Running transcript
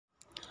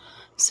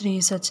Sri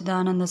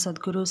Sachidananda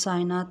Sadguru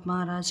Sainath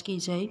Maharaj Ki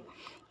Jai.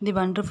 The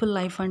wonderful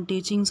life and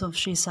teachings of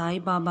Sri Sai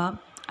Baba,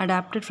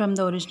 adapted from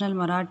the original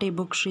Marathi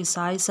book Sri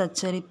Sai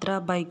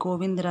Sachharitra by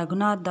Govind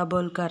Raghunath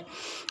Dabolkar,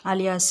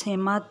 alias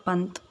Hemat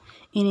Pant,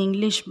 in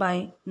English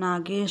by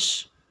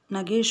Nagesh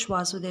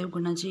Vasudev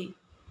Gunaji.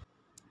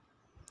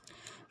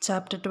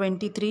 Chapter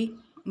 23,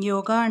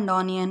 Yoga and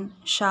Onion,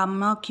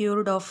 Shama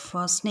cured of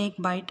snake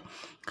bite,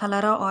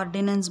 Cholera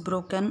ordinance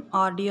broken,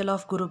 ordeal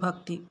of Guru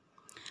Bhakti.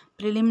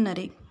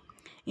 Preliminary.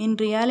 In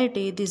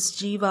reality, this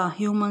jiva,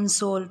 human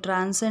soul,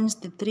 transcends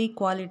the three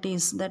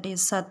qualities, that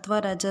is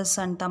sattva, rajas,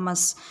 and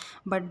tamas.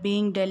 But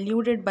being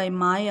deluded by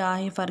maya,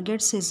 he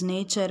forgets his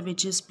nature,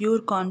 which is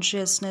pure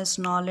consciousness,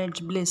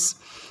 knowledge, bliss,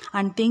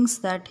 and thinks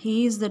that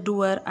he is the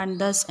doer and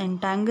thus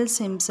entangles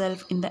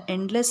himself in the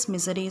endless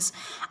miseries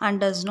and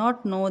does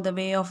not know the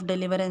way of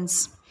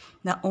deliverance.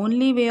 The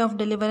only way of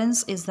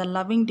deliverance is the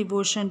loving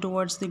devotion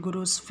towards the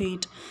Guru's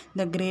feet.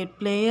 The great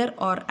player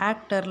or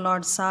actor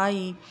Lord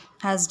Sai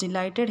has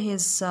delighted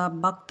his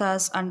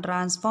bhaktas and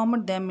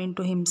transformed them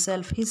into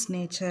himself, his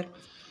nature.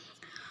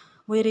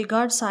 We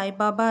regard Sai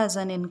Baba as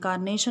an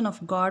incarnation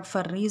of God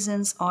for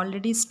reasons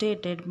already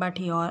stated, but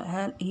he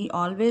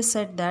always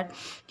said that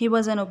he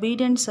was an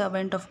obedient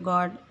servant of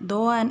God.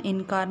 Though an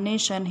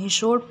incarnation, he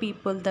showed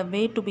people the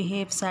way to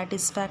behave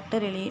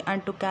satisfactorily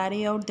and to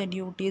carry out the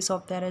duties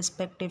of their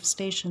respective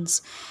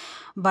stations,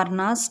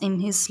 varnas in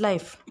his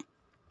life.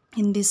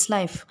 In this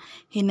life,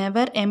 he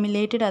never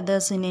emulated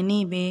others in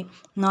any way,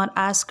 nor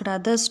asked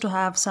others to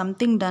have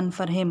something done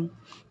for him.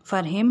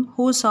 For him,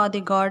 who saw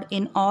the God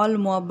in all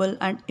movable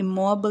and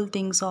immovable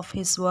things of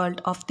this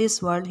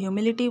world,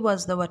 humility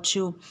was the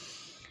virtue.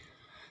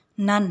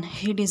 None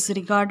he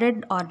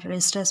disregarded or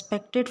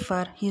disrespected,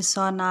 for he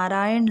saw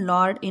Narayan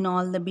Lord in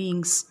all the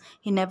beings.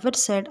 He never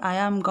said, I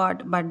am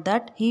God, but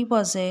that he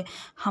was a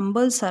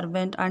humble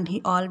servant, and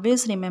he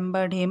always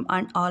remembered him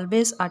and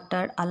always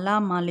uttered Allah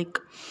Malik.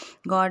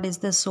 God is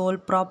the sole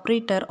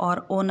proprietor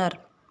or owner.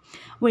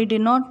 We do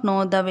not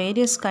know the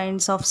various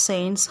kinds of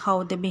saints,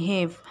 how they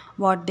behave,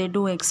 what they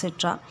do,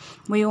 etc.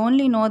 We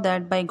only know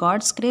that by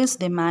God's grace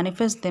they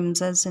manifest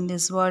themselves in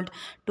this world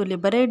to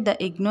liberate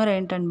the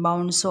ignorant and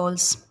bound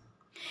souls.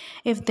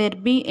 If there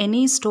be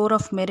any store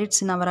of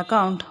merits in our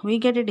account, we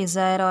get a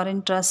desire or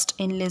interest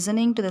in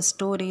listening to the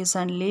stories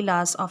and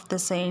leelas of the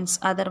saints,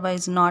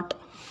 otherwise not.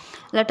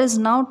 Let us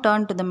now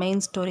turn to the main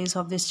stories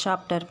of this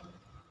chapter.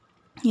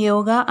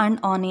 Yoga and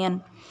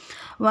Onion.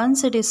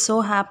 Once it is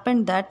so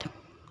happened that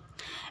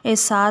a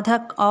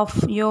sadhak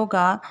of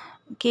yoga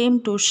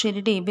came to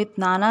Shirdi with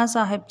Nana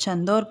Sahib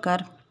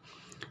Chandorkar.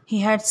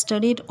 He had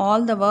studied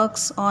all the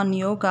works on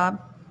yoga,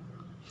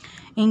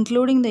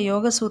 including the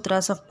Yoga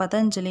Sutras of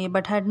Patanjali,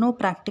 but had no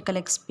practical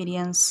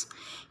experience.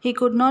 He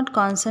could not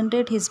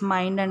concentrate his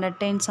mind and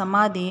attain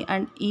samadhi,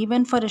 and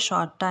even for a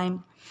short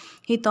time.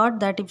 He thought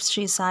that if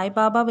Sri Sai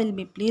Baba will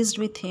be pleased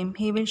with him,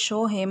 he will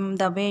show him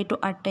the way to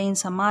attain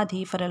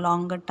samadhi for a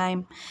longer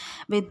time.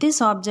 With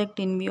this object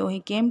in view, he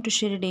came to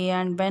Shirdi,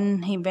 and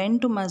when he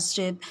went to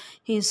masjid,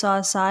 he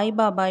saw Sai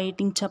Baba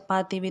eating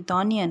chapati with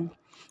onion.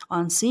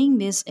 On seeing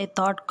this, a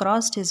thought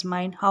crossed his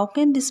mind: how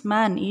can this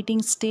man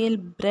eating stale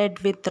bread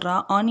with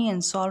raw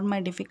onions solve my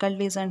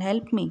difficulties and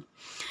help me?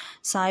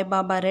 Sai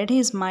Baba read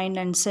his mind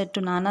and said to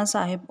Nana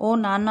Sahib, "Oh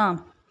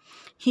Nana,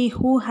 he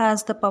who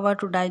has the power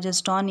to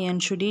digest onion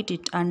should eat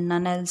it and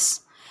none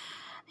else."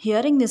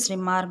 Hearing this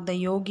remark, the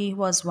yogi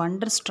was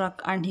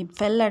wonderstruck and he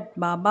fell at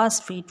Baba's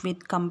feet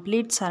with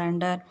complete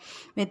surrender.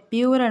 With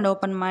pure and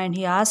open mind,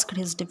 he asked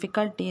his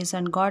difficulties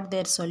and got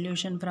their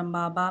solution from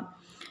Baba.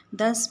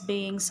 Thus,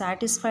 being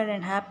satisfied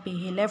and happy,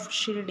 he left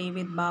Shirdi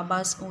with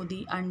Baba's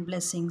udi and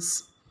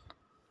blessings.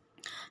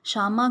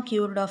 Shama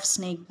cured of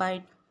snake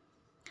bite.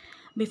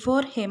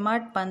 Before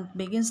Hemat Pant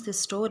begins the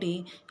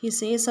story, he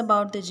says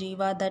about the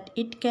jiva that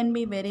it can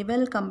be very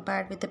well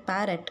compared with a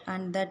parrot,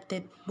 and that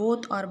they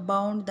both are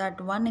bound, that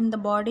one in the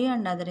body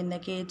and other in the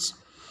cage.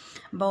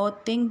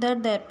 Both think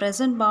that their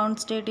present bound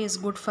state is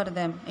good for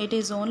them. It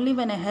is only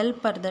when a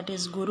helper, that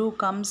is Guru,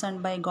 comes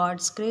and by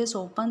God's grace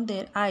opens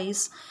their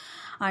eyes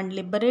and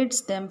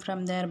liberates them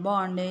from their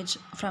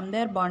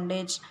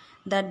bondage,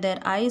 that their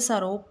eyes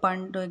are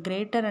opened to a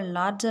greater and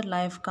larger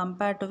life,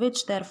 compared to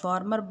which their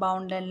former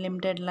bound and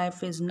limited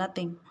life is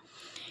nothing.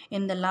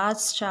 In the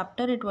last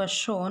chapter, it was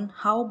shown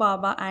how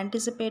Baba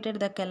anticipated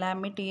the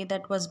calamity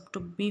that was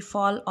to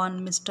befall on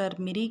Mr.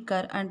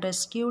 Mirikar and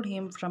rescued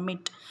him from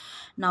it.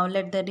 Now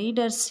let the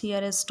readers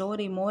hear a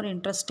story more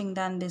interesting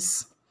than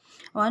this.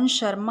 One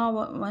Shama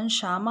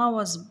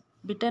was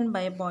bitten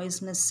by a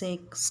poisonous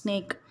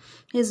snake.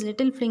 His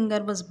little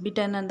finger was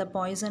bitten and the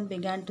poison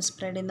began to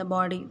spread in the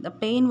body. The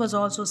pain was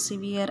also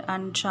severe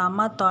and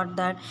Shama thought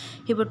that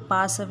he would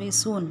pass away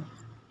soon.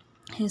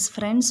 His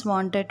friends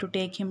wanted to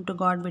take him to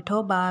God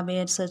Vithoba,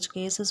 where such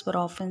cases were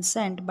often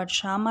sent, but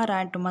Shama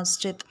ran to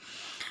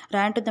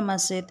the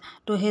masjid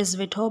to his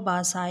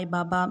Vithoba Sai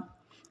Baba.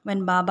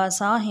 When Baba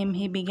saw him,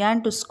 he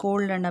began to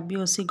scold and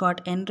abuse. He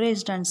got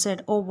enraged and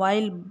said, "Oh,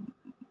 vile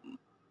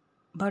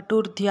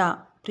Bhaturdhya,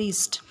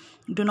 priest,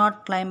 Do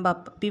not climb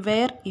up.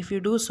 Beware if you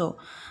do so.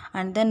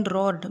 And then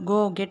roared,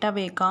 Go, get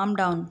away, calm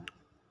down.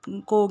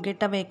 Go,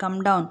 get away,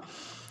 come down.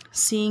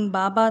 Seeing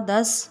Baba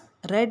thus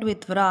red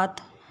with wrath,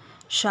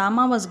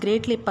 Shama was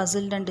greatly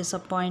puzzled and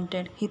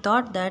disappointed. He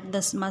thought that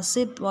the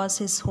masjid was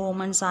his home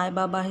and Sai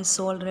Baba his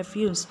sole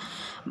refuge.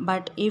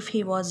 But if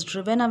he was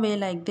driven away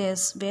like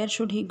this, where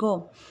should he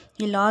go?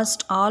 He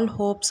lost all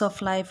hopes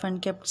of life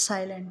and kept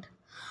silent.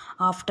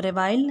 After a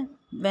while,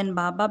 when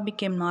Baba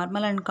became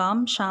normal and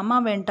calm,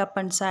 Shama went up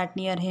and sat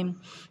near him.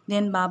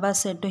 Then Baba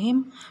said to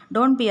him,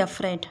 Don't be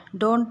afraid,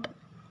 don't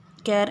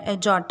care a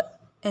jot,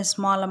 a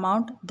small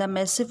amount. The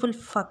merciful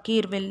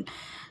fakir will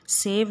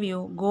save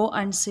you. Go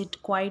and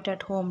sit quiet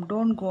at home.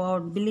 Don't go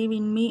out. Believe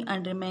in me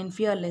and remain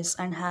fearless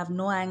and have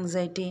no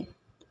anxiety.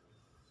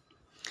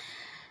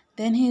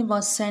 Then he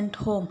was sent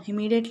home.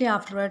 Immediately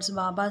afterwards,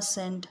 Baba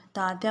sent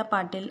Tatya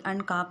Patil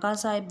and Kaka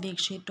Sahib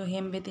Dikshit to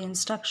him with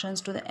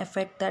instructions to the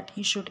effect that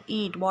he should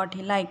eat what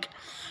he liked,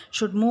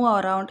 should move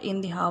around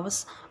in the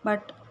house,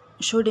 but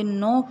should in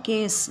no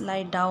case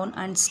lie down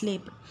and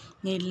sleep.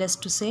 Needless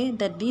to say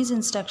that these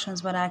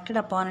instructions were acted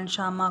upon and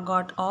Shama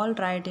got all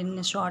right in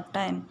a short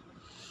time.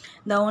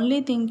 The only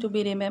thing to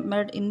be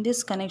remembered in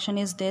this connection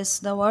is this: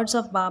 the words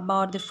of Baba,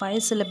 or the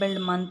 5 syllabled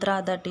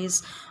mantra, that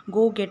is,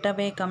 Go, get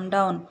away, come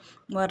down,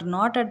 were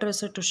not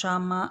addressed to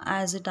Shama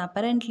as it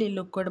apparently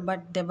looked,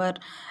 but they were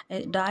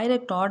a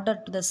direct order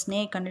to the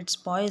snake and its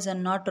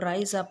poison not to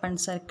rise up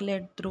and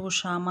circulate through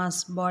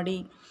Shama's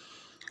body.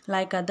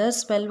 Like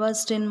others well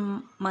versed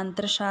in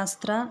Mantra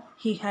Shastra,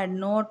 he had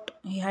not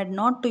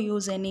to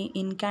use any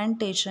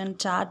incantation,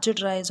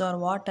 charged rice or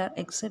water,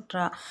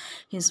 etc.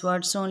 His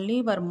words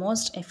only were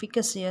most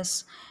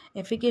efficacious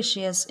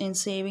in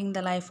saving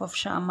the life of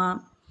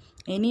Shama.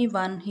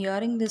 Anyone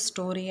hearing this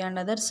story and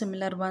other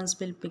similar ones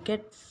will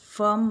picket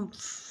firm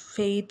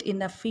faith in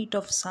the feet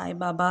of Sai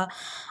Baba,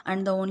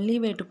 and the only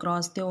way to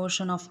cross the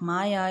ocean of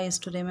Maya is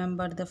to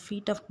remember the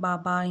feet of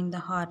Baba in the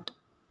heart.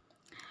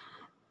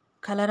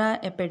 Cholera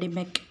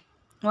epidemic.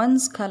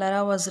 Once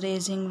cholera was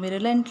raging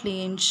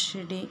virulently in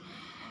Shirdi.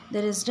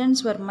 The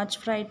residents were much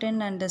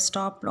frightened and they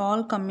stopped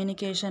all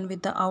communication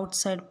with the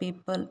outside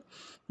people.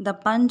 The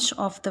Panch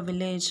of the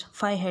village,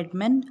 5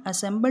 headmen,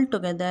 assembled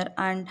together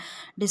and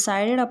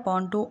decided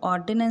upon 2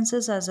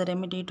 ordinances as a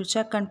remedy to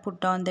check and put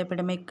down the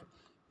epidemic.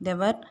 There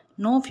were: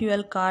 no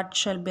fuel cart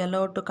shall be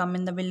allowed to come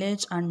in the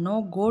village, and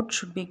no goat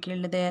should be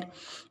killed there.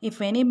 If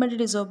anybody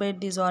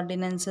disobeyed these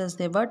ordinances,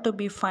 they were to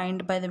be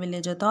fined by the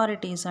village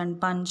authorities and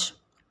punched.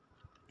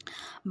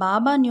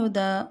 Baba knew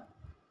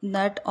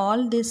that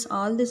all this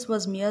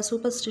was mere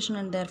superstition,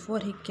 and therefore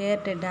he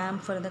cared a damn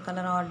for the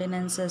color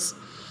ordinances.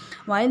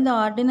 While the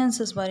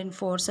ordinances were in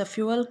force, a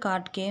fuel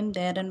cart came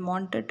there and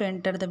wanted to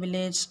enter the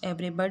village.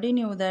 Everybody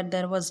knew that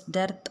there was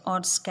dearth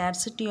or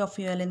scarcity of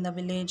fuel in the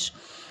village.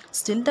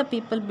 Still, the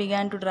people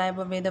began to drive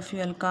away the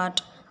fuel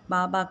cart.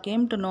 Baba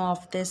came to know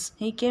of this.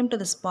 He came to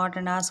the spot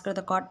and asked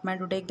the cartman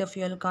to take the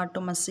fuel cart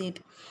to Masjid.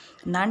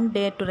 None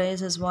dared to raise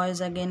his voice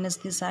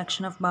against this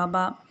action of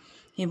Baba.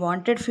 He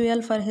wanted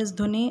fuel for his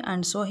dhuni,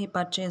 and so he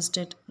purchased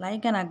it.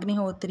 Like an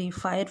Agnihotri,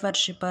 fire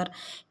worshipper,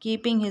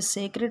 keeping his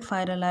sacred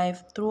fire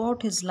alive,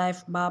 throughout his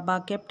life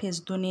Baba kept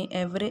his dhuni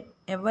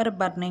ever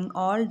burning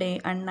all day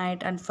and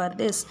night, and for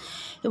this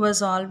he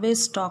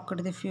always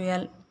stocked the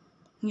fuel.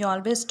 He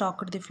always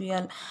stocked the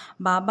fuel.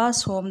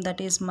 Baba's home,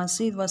 that is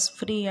Masjid, was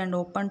free and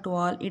open to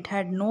all. It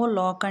had no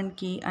lock and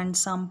key, and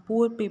some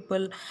poor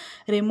people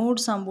removed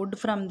some wood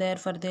from there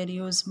for their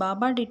use.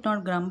 Baba did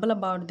not grumble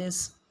about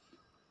this.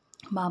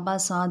 Baba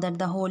saw that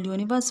the whole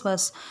universe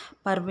was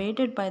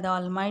pervaded by the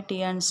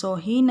Almighty, and so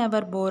he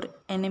never bore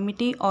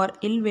enmity or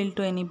ill will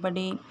to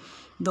anybody.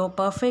 Though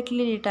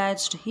perfectly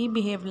detached, he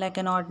behaved like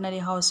an ordinary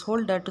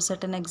householder to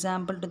set an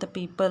example to the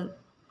people.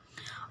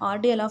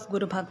 Ordeal of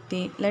Guru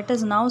Bhakti. Let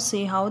us now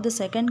see how the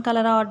second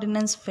Cholera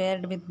ordinance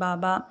fared with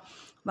Baba.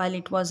 While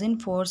it was in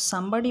force,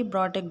 somebody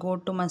brought a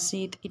goat to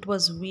Masjid. It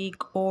was weak,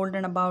 old,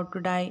 and about to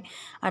die.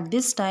 At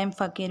this time,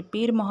 Fakir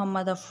Pir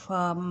Muhammad of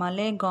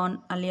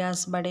Malegaon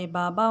alias Bade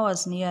Baba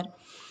was near.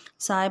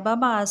 Sai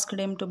Baba asked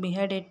him to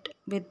behead it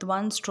with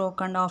one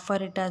stroke and offer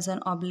it as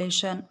an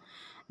oblation.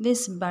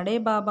 This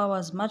Bade Baba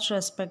was much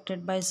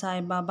respected by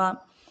Sai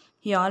Baba.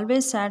 He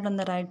always sat on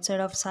the right side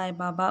of Sai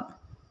Baba.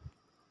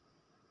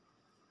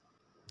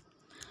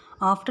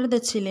 After the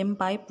chilim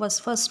pipe was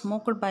first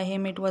smoked by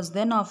him, it was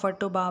then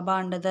offered to Baba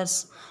and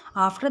others.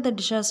 After the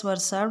dishes were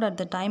served at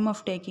the time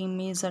of taking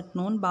meals at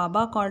noon,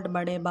 Baba called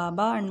Bade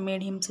Baba and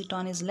made him sit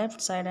on his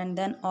left side, and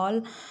then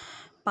all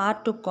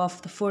partook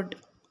of the food.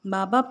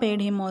 Baba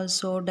paid him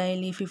also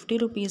daily 50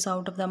 rupees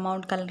out of the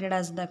amount collected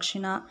as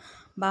dakshina.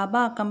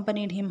 Baba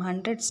accompanied him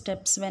 100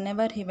 steps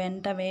whenever he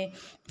went away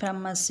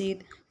from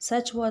Masjid.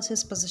 Such was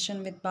his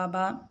position with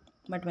Baba.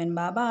 But when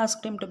Baba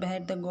asked him to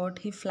behead the goat,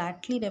 he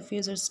flatly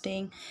refused,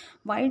 saying,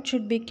 Why it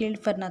should be killed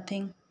for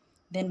nothing.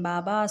 Then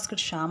Baba asked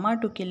Shama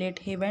to kill it.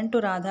 He went to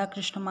Radha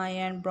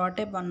Krishnamaya and brought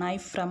a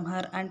knife from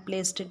her and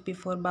placed it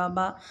before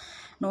Baba.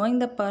 Knowing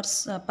the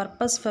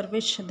purpose for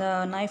which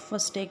the knife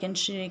was taken,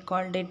 she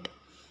recalled it.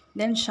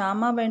 Then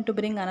Shama went to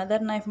bring another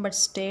knife but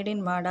stayed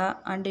in Vada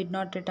and did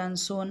not return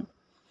soon.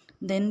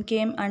 Then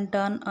came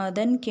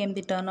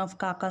the turn of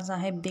Kaka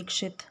Sahib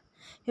Dikshit.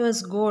 He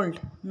was gold,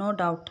 no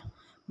doubt,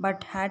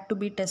 but had to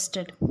be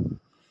tested.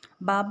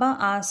 Baba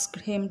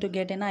asked him to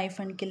get a knife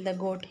and kill the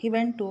goat. He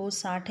went to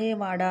Sate's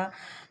Vada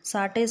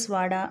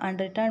and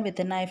returned with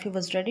a knife. He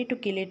was ready to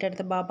kill it at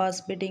the Baba's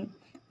bidding.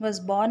 He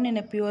was born in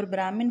a pure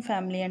Brahmin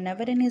family and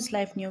never in his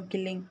life knew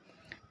killing.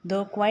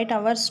 Though quite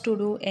averse to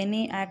do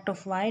any act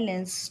of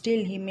violence,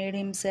 still he made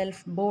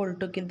himself bold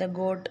to kill the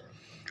goat.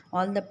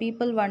 All the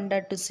people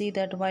wondered to see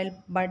that while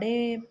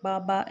Bade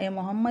Baba, a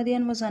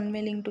Mohammedan, was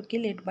unwilling to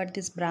kill it, but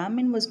this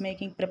Brahmin was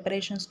making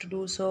preparations to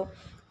do so.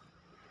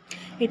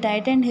 He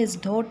tightened his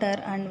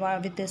daughter and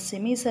with a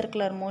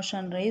semicircular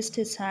motion raised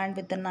his hand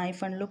with the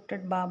knife and looked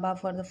at Baba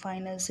for the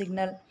final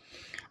signal.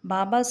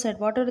 Baba said,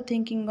 "What are you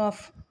thinking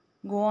of?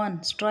 Go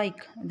on,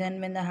 strike."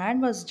 Then, when the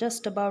hand was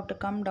just about to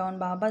come down,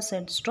 Baba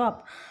said,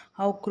 "Stop.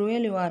 How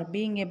cruel you are.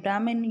 Being a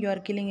Brahmin, you are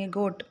killing a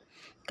goat."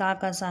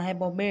 Kaka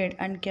Sahib obeyed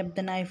and kept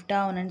the knife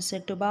down and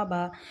said to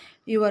Baba,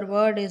 "Your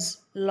word is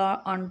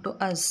law unto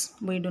us.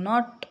 We do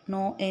not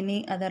know any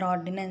other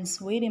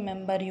ordinance. We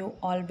remember you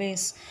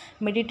always.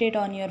 Meditate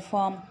on your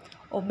form.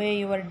 Obey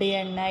your day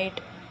and night.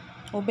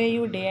 Obey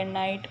you day and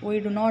night. We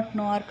do not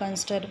know or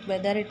consider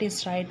whether it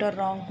is right or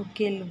wrong to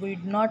kill. We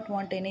do not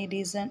want any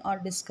reason or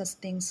discuss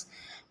things.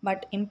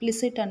 But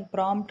implicit and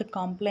prompt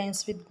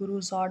compliance with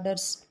Guru's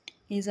orders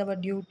is our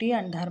duty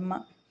and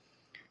dharma."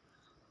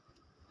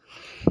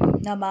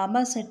 The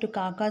Baba said to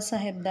Kaka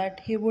Sahib that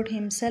he would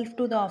himself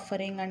do the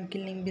offering and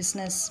killing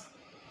business.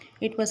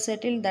 It was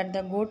settled that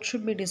the goat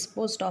should be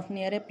disposed of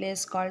near a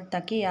place called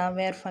Takiya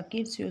where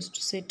fakirs used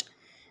to sit.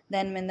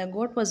 Then, when the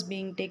goat was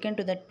being taken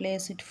to that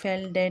place, it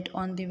fell dead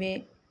on the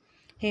way.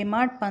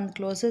 Hemad Pant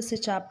closes the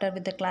chapter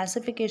with the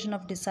classification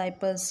of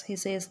disciples. He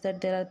says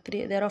that there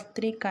are of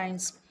three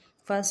kinds: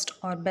 first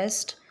or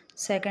best,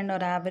 second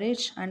or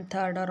average, and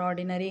third or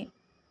ordinary.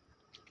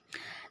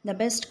 The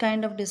best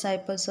kind of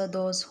disciples are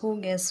those who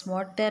guess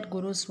what their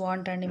gurus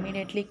want and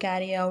immediately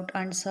carry out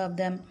and serve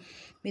them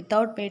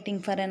without waiting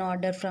for an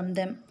order from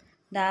them.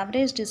 The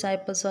average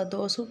disciples are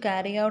those who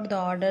carry out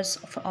the orders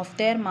of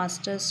their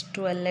masters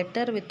to a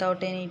letter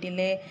without any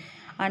delay.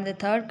 And the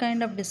third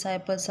kind of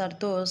disciples are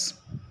those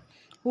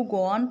who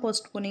go on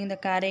postponing the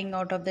carrying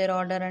out of their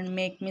order and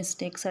make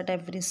mistakes at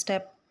every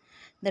step.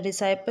 The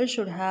disciples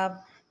should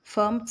have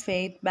firm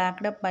faith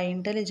backed up by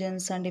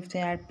intelligence, and if they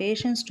add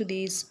patience to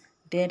these,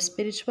 their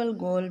spiritual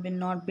goal will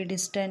not be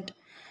distant.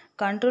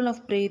 Control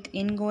of breath,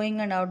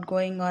 ingoing and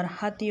outgoing, or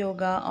hatha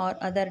yoga, or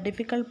other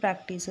difficult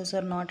practices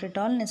are not at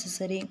all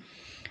necessary.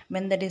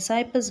 When the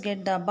disciples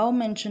get the above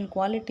mentioned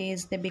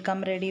qualities, they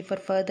become ready for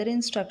further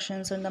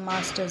instructions, and the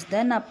masters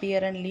then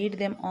appear and lead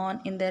them on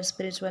in their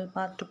spiritual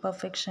path to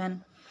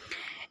perfection.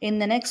 In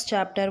the next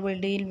chapter, we'll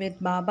deal with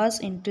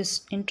Baba's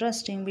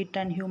interesting wit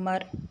and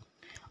humor.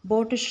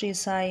 Bo to Sri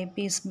Sai,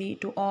 peace be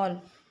to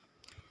all.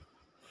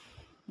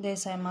 There,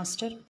 Sai Master.